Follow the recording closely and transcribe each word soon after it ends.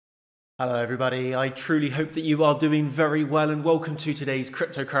Hello everybody, I truly hope that you are doing very well and welcome to today's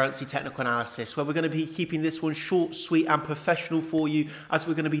cryptocurrency technical analysis, where we're going to be keeping this one short, sweet and professional for you, as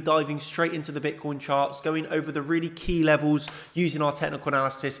we're going to be diving straight into the Bitcoin charts, going over the really key levels using our technical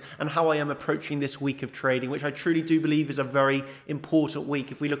analysis and how I am approaching this week of trading, which I truly do believe is a very important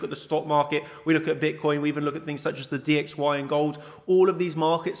week. If we look at the stock market, we look at Bitcoin, we even look at things such as the DXY and gold, all of these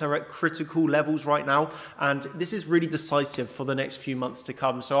markets are at critical levels right now, and this is really decisive for the next few months to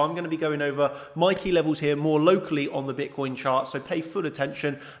come. So I'm going to be going over my key levels here more locally on the Bitcoin chart, so pay full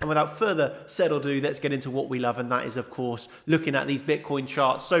attention, and without further said or do, let's get into what we love, and that is of course looking at these Bitcoin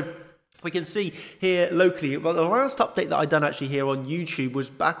charts. So we can see here locally, well, the last update that I done actually here on YouTube was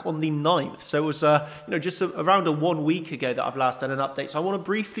back on the 9th. So it was, just around 1 week ago that I've last done an update. So I want to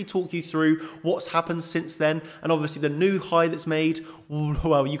briefly talk you through what's happened since then. And obviously the new high that's made,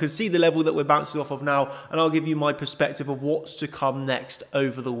 well, you can see the level that we're bouncing off of now. And I'll give you my perspective of what's to come next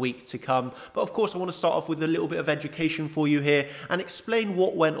over the week to come. But of course, I want to start off with a little bit of education for you here and explain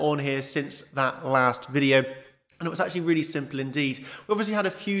what went on here since that last video. And it was actually really simple indeed. We obviously had a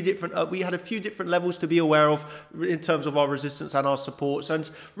few different levels to be aware of in terms of our resistance and our supports. And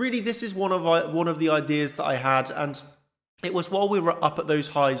really, this is one of the ideas that I had. And it was while we were up at those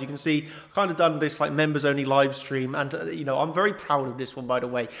highs. You can see I kind of done this like members only live stream, and I'm very proud of this one, by the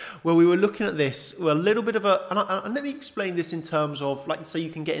way, where we were looking at this a little bit of and let me explain this in terms of so you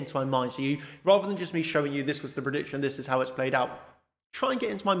can get into my mind. So you, rather than just me showing you this was the prediction, this is how it's played out, try and get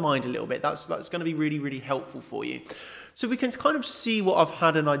into my mind a little bit. That's going to be really, really helpful for you. So we can kind of see what I've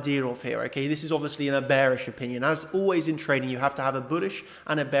had an idea of here, okay? This is obviously in a bearish opinion. As always in trading, you have to have a bullish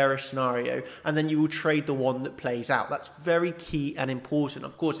and a bearish scenario, and then you will trade the one that plays out. That's very key and important.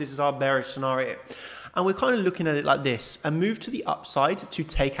 Of course, this is our bearish scenario. And we're kind of looking at it like this: a move to the upside to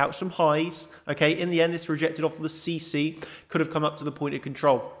take out some highs, okay? In the end, this rejected off of the CC, could have come up to the point of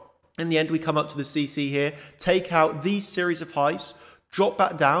control. In the end, we come up to the CC here, take out these series of highs, drop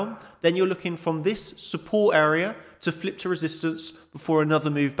back down, then you're looking from this support area to flip to resistance before another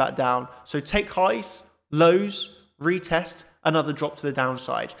move back down. So take highs, lows, retest, another drop to the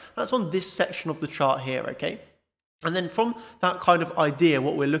downside. That's on this section of the chart here, okay? And then from that kind of idea,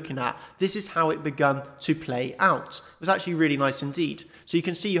 what we're looking at, this is how it began to play out. It was actually really nice indeed. So you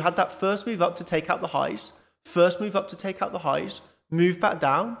can see you had that first move up to take out the highs, first move up to take out the highs, move back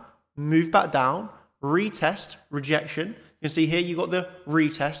down, retest, rejection. You can see here you got the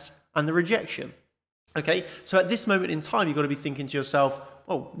retest and the rejection. Okay, so at this moment in time, you've got to be thinking to yourself,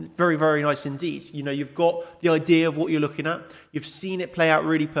 oh, very, very nice indeed. You've got the idea of what you're looking at. You've seen it play out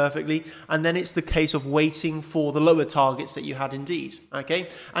really perfectly. And then it's the case of waiting for the lower targets that you had indeed. Okay,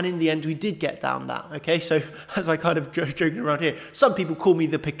 and in the end, we did get down that. Okay, so as I kind of joking around here, some people call me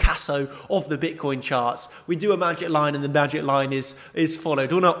the Picasso of the Bitcoin charts. We do a magic line, and the magic line is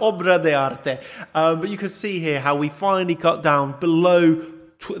followed. Una obra de arte. But you can see here how we finally cut down below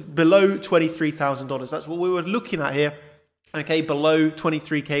 $23,000. That's what we were looking at here. Okay, below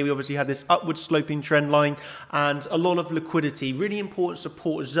 23k, we obviously had this upward sloping trend line and a lot of liquidity. Really important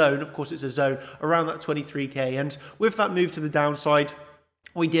support zone. Of course, it's a zone around that 23k. And with that move to the downside,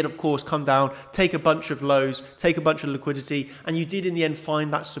 we did, of course, come down, take a bunch of lows, take a bunch of liquidity, and you did in the end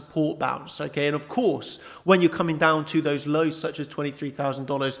find that support bounce, okay? And of course, when you're coming down to those lows such as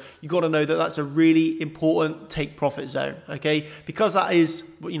 $23,000, you got to know that that's a really important take profit zone, okay? Because that is,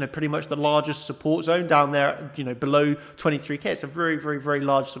 pretty much the largest support zone down there, below 23k. It's a very, very, very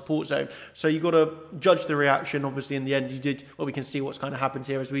large support zone. So you got to judge the reaction. Obviously, in the end, you did. Well, we can see what's kind of happened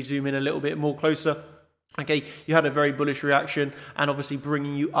here as we zoom in a little bit more closer. Okay, you had a very bullish reaction and obviously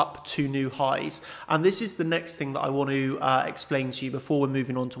bringing you up to new highs. And this is the next thing that I want to explain to you before we're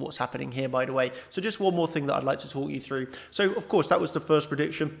moving on to what's happening here, by the way. So just one more thing that I'd like to talk you through. So, of course, that was the first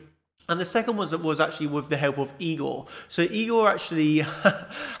prediction. And the second one was actually with the help of Igor. So Igor actually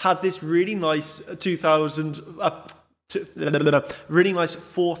had this really nice really nice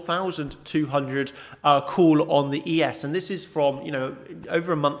 4,200 call on the ES, and this is from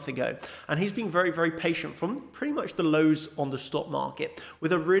over a month ago, and he's been very, very patient from pretty much the lows on the stock market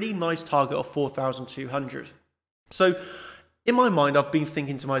with a really nice target of 4,200. So in my mind, I've been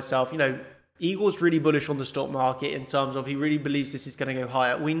thinking to myself, Igor's really bullish on the stock market in terms of he really believes this is going to go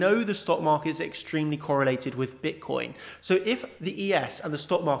higher. We know the stock market is extremely correlated with Bitcoin. So if the ES and the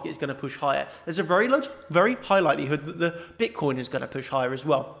stock market is going to push higher, there's a very high likelihood that the Bitcoin is going to push higher as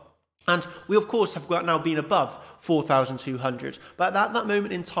well. And we, of course, have now been above 4,200. But at that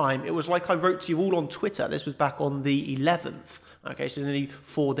moment in time, it was like I wrote to you all on Twitter. This was back on the 11th. Okay, so nearly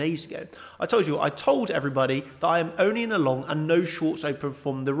 4 days ago. I told everybody that I am only in a long and no shorts open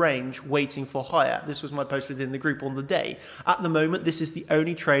from the range waiting for higher. This was my post within the group on the day. At the moment, this is the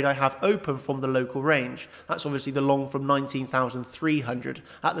only trade I have open from the local range. That's obviously the long from 19,300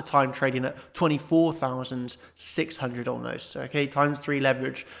 at the time, trading at 24,600 almost. Okay, times 3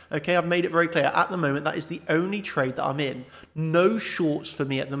 leverage. Okay, I've made it very clear. At the moment, that is the only trade that I'm in. No shorts for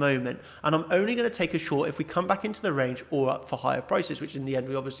me at the moment. And I'm only going to take a short if we come back into the range or up for higher prices, which in the end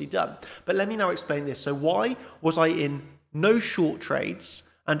we obviously done. But let me now explain this. So why was I in no short trades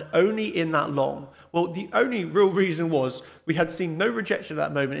and only in that long? Well, the only real reason was we had seen no rejection at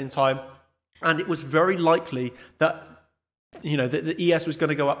that moment in time, and it was very likely that the ES was going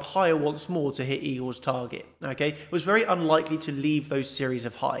to go up higher once more to hit Eagle's target. Okay, it was very unlikely to leave those series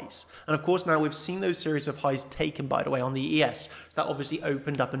of highs, and of course now we've seen those series of highs taken, by the way, on the ES. So that obviously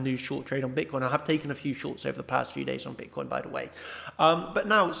opened up a new short trade on Bitcoin. I have taken a few shorts over the past few days on Bitcoin, by the way. But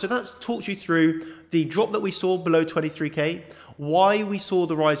now, so that's talked you through the drop that we saw below 23k. Why we saw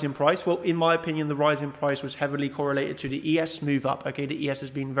the rise in price? Well, in my opinion, the rise in price was heavily correlated to the ES move up. Okay, the ES has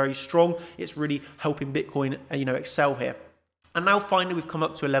been very strong. It's really helping Bitcoin, excel here. And now finally we've come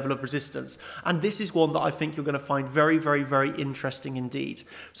up to a level of resistance. And this is one that I think you're going to find very, very, very interesting indeed.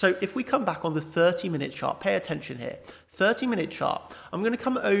 So if we come back on the 30-minute chart, pay attention here. 30-minute chart, I'm going to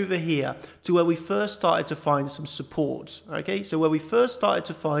come over here to where we first started to find some support. Okay, so where we first started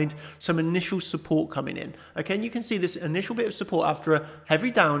to find some initial support coming in. Okay, and you can see this initial bit of support after a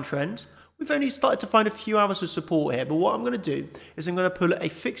heavy downtrend. We've only started to find a few hours of support here. But what I'm going to do is I'm going to pull a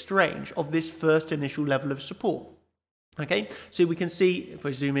fixed range of this first initial level of support. Okay, so we can see, if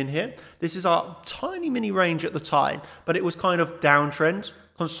I zoom in here, this is our tiny mini range at the time, but it was kind of downtrend,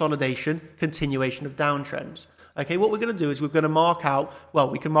 consolidation, continuation of downtrends. Okay, what we're going to do is we're going to mark out, well,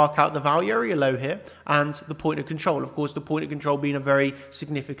 we can mark out the value area low here and the point of control. Of course, the point of control being a very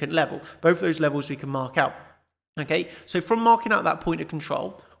significant level. Both of those levels we can mark out. Okay, so from marking out that point of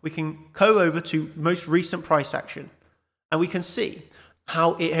control, we can go over to most recent price action, and we can see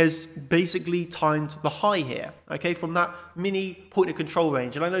how it has basically timed the high here, okay, from that mini point of control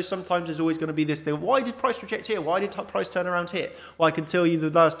range. And I know sometimes there's always going to be this thing, why did price reject here? Why did price turn around here? Well, I can tell you the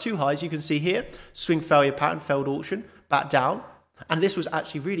last two highs you can see here, swing failure pattern, failed auction, back down. And this was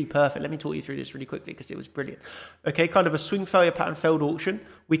actually really perfect. Let me talk you through this really quickly because it was brilliant. Okay, kind of a swing failure pattern, failed auction.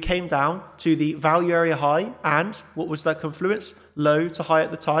 We came down to the value area high, and what was that confluence? Low to high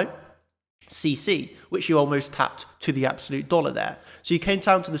at the time. CC, which you almost tapped to the absolute dollar there. So you came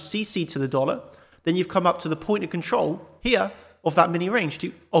down to the CC to the dollar, then you've come up to the point of control here of that mini range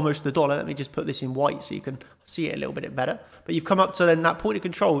to almost the dollar. Let me just put this in white so you can see it a little bit better. But you've come up to then that point of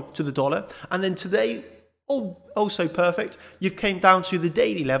control to the dollar, and then today, also perfect, you've came down to the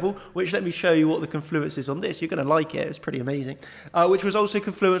daily level, which let me show you what the confluence is on this. You're going to like it. It's pretty amazing. Which was also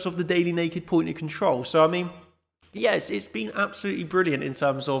confluence of the daily naked point of control. So I mean, yes, it's been absolutely brilliant in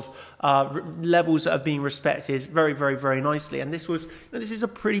terms of levels that have been respected very, very, very nicely. And this was, this is a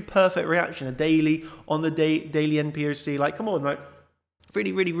pretty perfect reaction, a daily on the daily NPOC. Like, come on, right?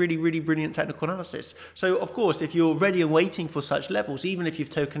 Really, really, really, really brilliant technical analysis. So, of course, if you're ready and waiting for such levels, even if you've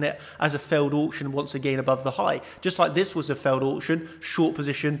token it as a failed auction once again above the high, just like this was a failed auction, short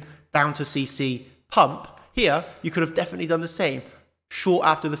position, down to CC, pump, here, you could have definitely done the same. Short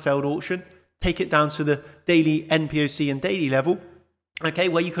after the failed auction, take it down to the daily NPOC and daily level, okay,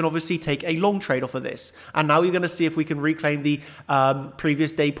 where you can obviously take a long trade off of this. And now you're going to see if we can reclaim the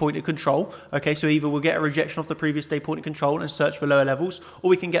previous day point of control. Okay, so either we'll get a rejection of the previous day point of control and search for lower levels, or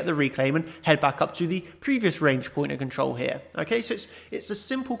we can get the reclaim and head back up to the previous range point of control here. Okay, so it's a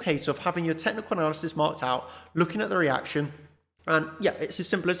simple case of having your technical analysis marked out, looking at the reaction. And yeah, it's as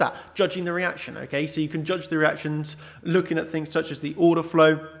simple as that, judging the reaction. Okay, so you can judge the reactions looking at things such as the order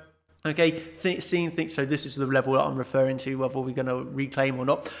flow. Okay, seeing things, so this is the level that I'm referring to, whether we're going to reclaim or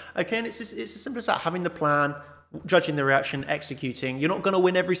not. Okay, and it's as simple as that, having the plan, judging the reaction, executing. You're not going to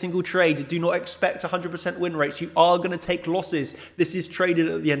win every single trade. Do not expect 100% win rates. You are going to take losses. This is traded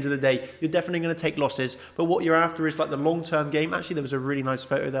at the end of the day. You're definitely going to take losses. But what you're after is like the long-term game. Actually, there was a really nice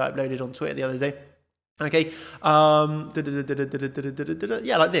photo that I uploaded on Twitter the other day. Okay, yeah,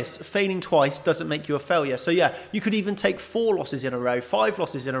 like this. Failing twice doesn't make you a failure. So yeah, you could even take 4 losses in a row, 5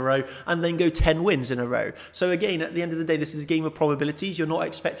 losses in a row, and then go 10 wins in a row. So again, at the end of the day, this is a game of probabilities. You're not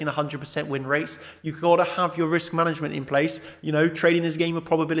expecting 100% win rates. You've got to have your risk management in place. Trading is a game of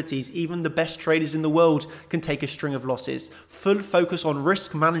probabilities. Even the best traders in the world can take a string of losses. Full focus on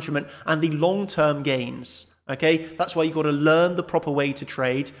risk management and the long-term gains. Okay, that's why you've got to learn the proper way to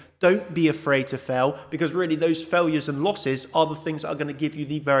trade. Don't be afraid to fail, because really those failures and losses are the things that are going to give you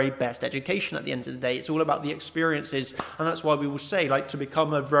the very best education at the end of the day. It's all about the experiences, and that's why we will say, like, to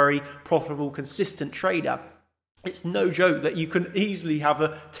become a very profitable, consistent trader, it's no joke that you can easily have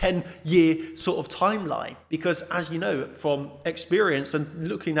a 10-year sort of timeline, because as you know from experience and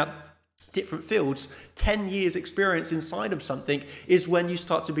looking at different fields, 10 years experience inside of something is when you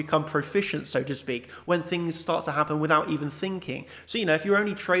start to become proficient, so to speak, when things start to happen without even thinking. So, you know, if you're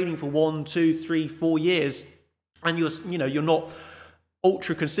only trading for 1, 2, 3, 4 years and you're not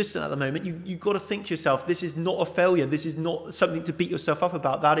ultra consistent at the moment, you've got to think to yourself, this is not a failure, this is not something to beat yourself up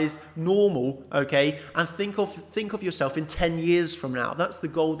about, that is normal. Okay, and think of yourself in 10 years from now. That's the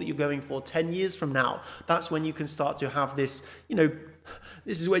goal that you're going for. 10 years from now, that's when you can start to have this, you know,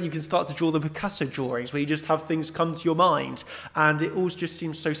 this is when you can start to draw the Picasso drawings, where you just have things come to your mind and it all just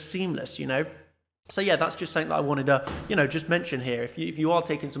seems so seamless, you know. So yeah, that's just something that I wanted to, you know, just mention here. If you are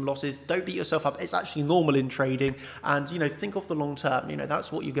taking some losses, don't beat yourself up. It's actually normal in trading, and, you know, think of the long term. You know,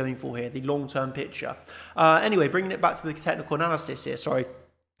 that's what you're going for here, the long-term picture. Anyway, bringing it back to the technical analysis here, sorry.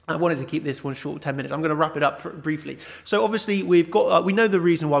 I wanted to keep this one short, 10 minutes. I'm going to wrap it up briefly. So obviously we've got, we know the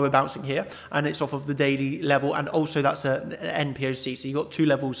reason why we're bouncing here, and it's off of the daily level, and also that's an NPOC. So you've got two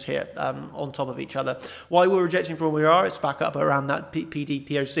levels here on top of each other. Why we're rejecting from where we are, it's back up around that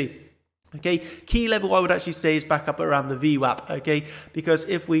PDPOC. Okay, key level I would actually say is back up around the VWAP. Okay, because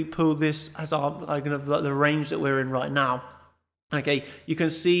if we pull this as our kind of the range that we're in right now, okay, you can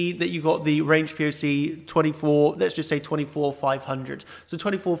see that you got the range POC 24, let's just say 24,500. So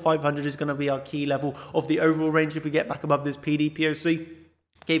 24,500 is going to be our key level of the overall range if we get back above this PD POC.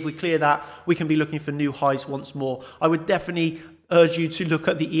 Okay, if we clear that, we can be looking for new highs once more. I would definitely urge you to look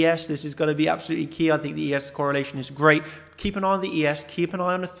at the ES. This is going to be absolutely key. I think the ES correlation is great. Keep an eye on the ES, keep an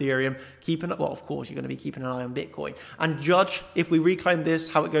eye on Ethereum, well, of course, you're going to be keeping an eye on Bitcoin, and judge if we reclaim this,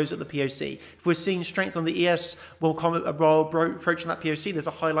 how it goes at the POC. If we're seeing strength on the ES, we'll come approaching that POC, there's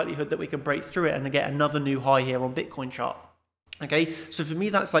a high likelihood that we can break through it and get another new high here on Bitcoin chart. Okay, so for me,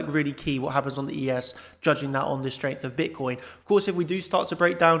 that's like really key, what happens on the ES, judging that on the strength of Bitcoin. Of course, if we do start to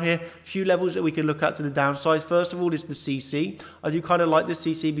break down here, a few levels that we can look at to the downside. First of all is the CC. I do kind of like the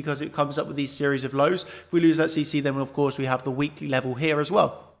CC because it comes up with these series of lows. If we lose that CC, then of course we have the weekly level here as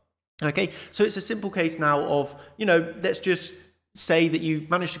well. Okay, so it's a simple case now of, you know, let's just say that you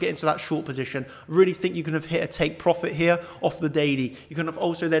managed to get into that short position. I really think you can have hit a take profit here off the daily. You can have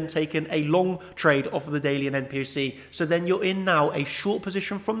also then taken a long trade off of the daily and NPOC. So then you're in now a short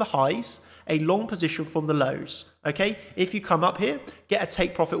position from the highs, a long position from the lows. Okay, if you come up here, get a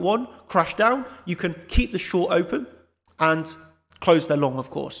take profit one, crash down, you can keep the short open and close the long, of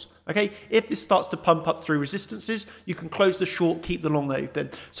course. Okay, if this starts to pump up through resistances, you can close the short, keep the long open.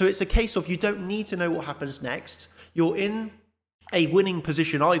 So it's a case of you don't need to know what happens next. You're in a winning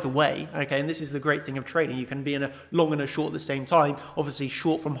position either way. Okay, and this is the great thing of trading. You can be in a long and a short at the same time, obviously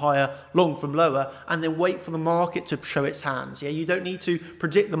short from higher, long from lower, and then wait for the market to show its hands. Yeah, you don't need to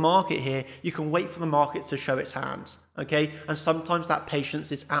predict the market here. You can wait for the market to show its hands. Okay, and sometimes that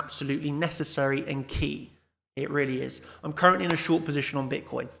patience is absolutely necessary and key. It really is. I'm currently in a short position on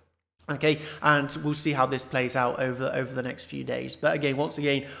Bitcoin. Okay, and we'll see how this plays out over the next few days. But again, once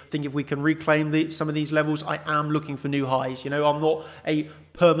again, I think if we can reclaim some of these levels, I am looking for new highs. You know, I'm not a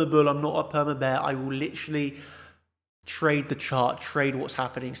perma bull, I'm not a perma bear. I will literally trade the chart, trade what's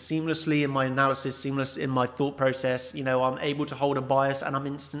happening seamlessly in my analysis, seamless in my thought process. You know, I'm able to hold a bias and I'm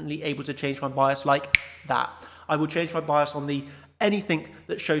instantly able to change my bias like that. I will change my bias on anything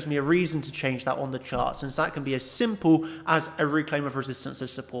that shows me a reason to change that on the charts. And so that can be as simple as a reclaim of resistance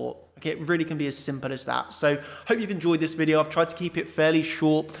as support. Okay, it really can be as simple as that. So hope you've enjoyed this video. I've tried to keep it fairly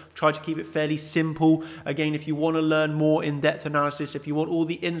short. I've tried to keep it fairly simple. Again, if you want to learn more in-depth analysis, if you want all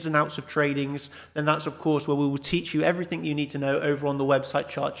the ins and outs of tradings, then that's of course where we will teach you everything you need to know over on the website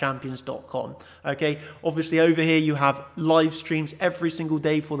chartchampions.com. Okay, obviously over here you have live streams every single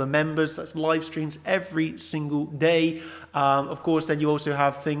day for the members. That's live streams every single day. Of course, then you also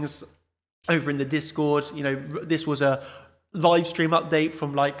have things over in the Discord. You know, this was a live stream update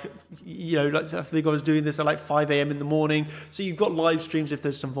from like I think I was doing this at like 5 a.m. in the morning. So you've got live streams if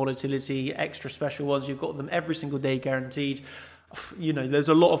there's some volatility, extra special ones. You've got them every single day guaranteed. You know, there's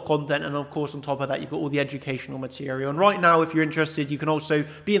a lot of content, and of course on top of that you've got all the educational material. And right now, if you're interested, you can also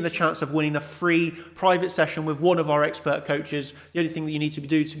be in the chance of winning a free private session with one of our expert coaches. The only thing that you need to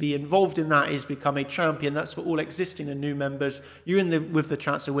do to be involved in that is become a champion. That's for all existing and new members. You're with the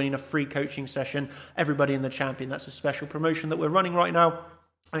chance of winning a free coaching session. Everybody in the champion. That's a special promotion that we're running right now.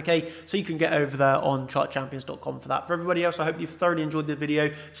 Okay, so you can get over there on chartchampions.com for that. For everybody else, I hope you've thoroughly enjoyed the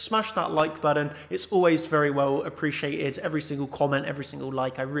video. Smash that like button. It's always very well appreciated. Every single comment, every single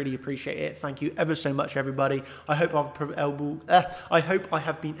like, I really appreciate it. Thank you ever so much, everybody. I hope I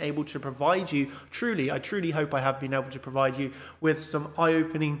have been able to provide you, I truly hope I have been able to provide you with some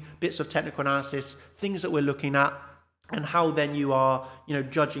eye-opening bits of technical analysis, things that we're looking at, and how then you are,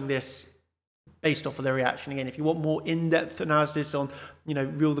 judging this based off of the reaction. Again, if you want more in-depth analysis on,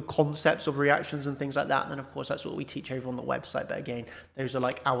 the concepts of reactions and things like that, then of course that's what we teach over on the website. But again, those are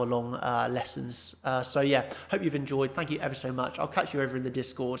like hour-long lessons. So yeah, hope you've enjoyed. Thank you ever so much. I'll catch you over in the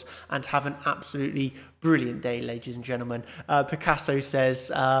Discord, and have an absolutely brilliant day, ladies and gentlemen. Picasso says,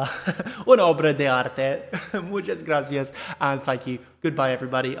 una obra de arte. Muchas gracias, and thank you. Goodbye,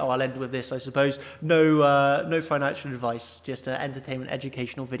 everybody. Oh, I'll end with this, I suppose. No financial advice, just an entertainment,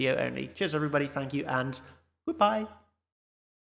 educational video only. Cheers, everybody. Thank you, and goodbye.